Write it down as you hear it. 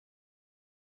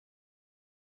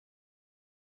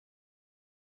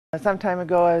Some time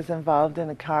ago I was involved in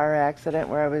a car accident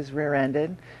where I was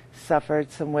rear-ended, suffered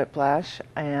some whiplash,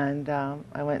 and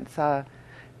I went and saw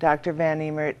Dr. Van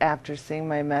Hemert after seeing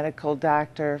my medical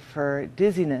doctor for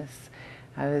dizziness.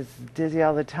 I was dizzy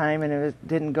all the time and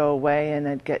didn't go away, and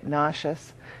I'd get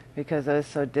nauseous because I was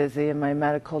so dizzy, and my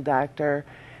medical doctor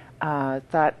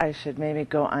thought I should maybe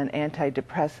go on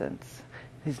antidepressants.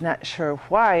 He's not sure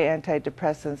why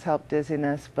antidepressants help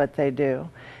dizziness, but they do.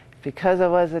 Because I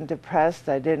wasn't depressed,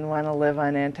 I didn't want to live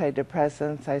on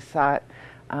antidepressants. I sought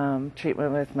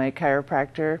treatment with my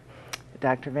chiropractor,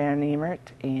 Dr. Van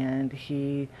Hemert, and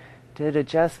he did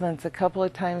adjustments a couple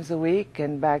of times a week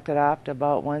and backed it off to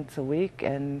about once a week,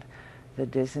 and the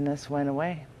dizziness went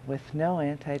away with no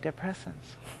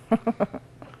antidepressants.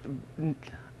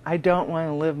 I don't want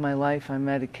to live my life on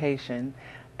medication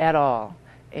at all,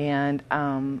 and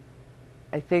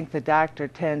I think the doctor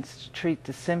tends to treat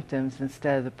the symptoms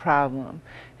instead of the problem.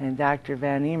 And Dr.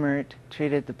 Van Hemert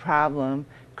treated the problem,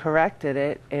 corrected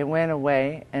it, it went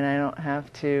away, and I don't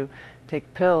have to take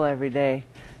a pill every day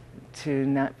to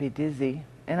not be dizzy.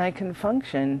 And I can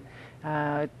function.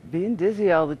 Being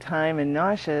dizzy all the time and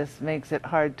nauseous makes it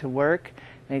hard to work,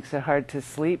 makes it hard to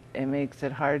sleep, it makes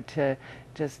it hard to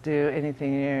just do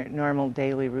anything in your normal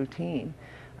daily routine.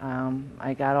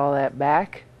 I got all that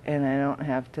back, and I don't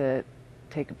have to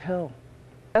take a pill.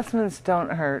 Adjustments don't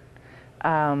hurt.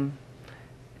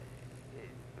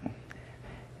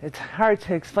 It's hard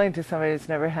to explain to somebody that's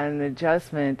never had an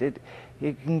adjustment.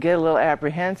 You can get a little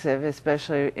apprehensive,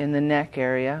 especially in the neck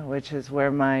area, which is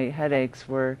where my headaches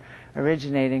were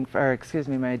originating, or excuse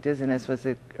me, my dizziness was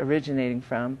originating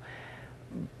from.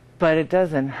 But it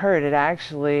doesn't hurt. It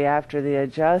actually, after the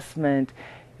adjustment,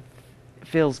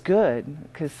 feels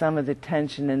good because some of the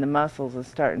tension in the muscles is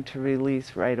starting to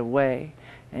release right away,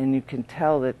 and you can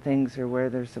tell that things are where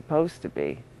they're supposed to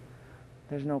be.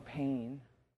 There's no pain.